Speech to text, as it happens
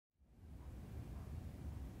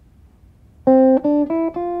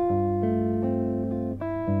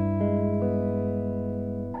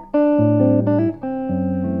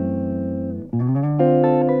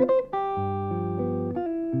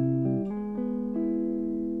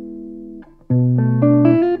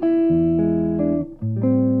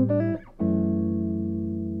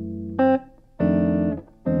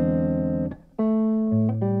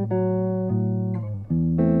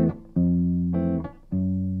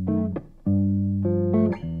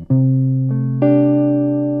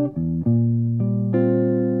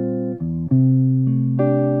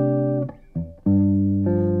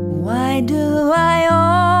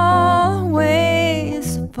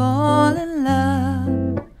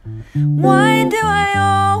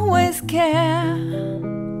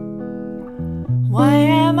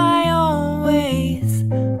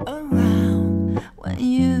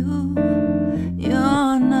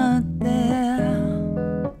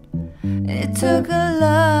It took a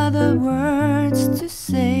lot of words to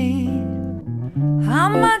say how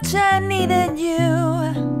much I needed you,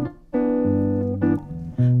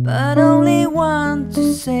 but only one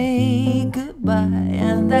to say goodbye,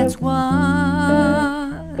 and that's what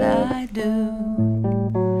I do.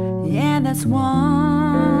 Yeah, that's what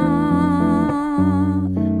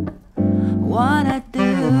I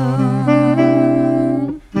do.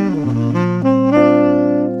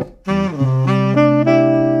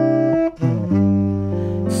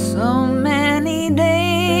 So many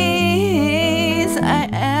days I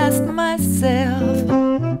asked myself,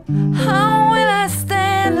 how will I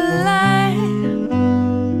stand alive?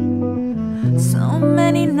 So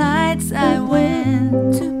many nights I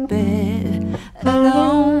went to bed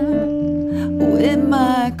alone with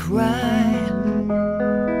my cry.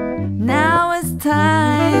 Now it's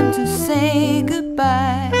time to say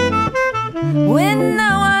goodbye, with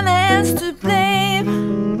no one else to blame.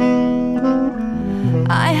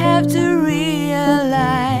 I have to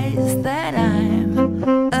realize that I'm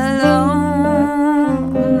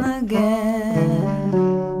alone again,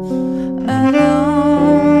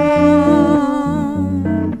 alone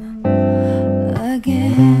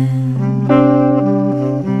again.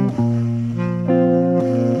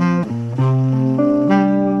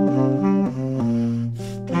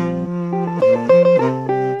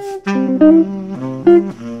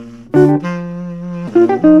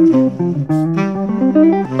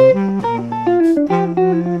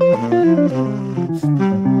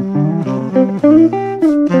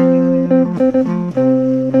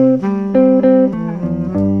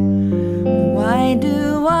 Why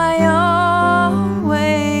do I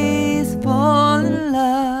always fall in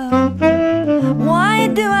love? Why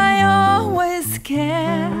do I always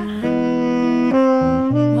care?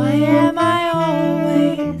 Why am I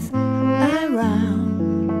always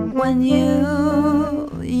around when you